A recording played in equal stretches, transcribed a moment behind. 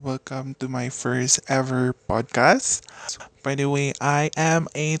Welcome to my first ever podcast. By the way, I am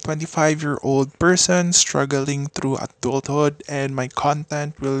a 25-year-old person struggling through adulthood, and my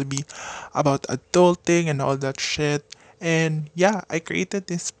content will be about adulting and all that shit. And yeah, I created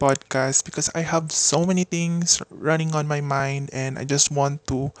this podcast because I have so many things running on my mind, and I just want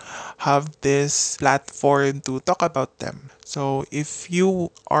to have this platform to talk about them. So if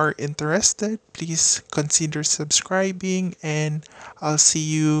you are interested, please consider subscribing, and I'll see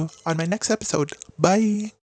you on my next episode. Bye.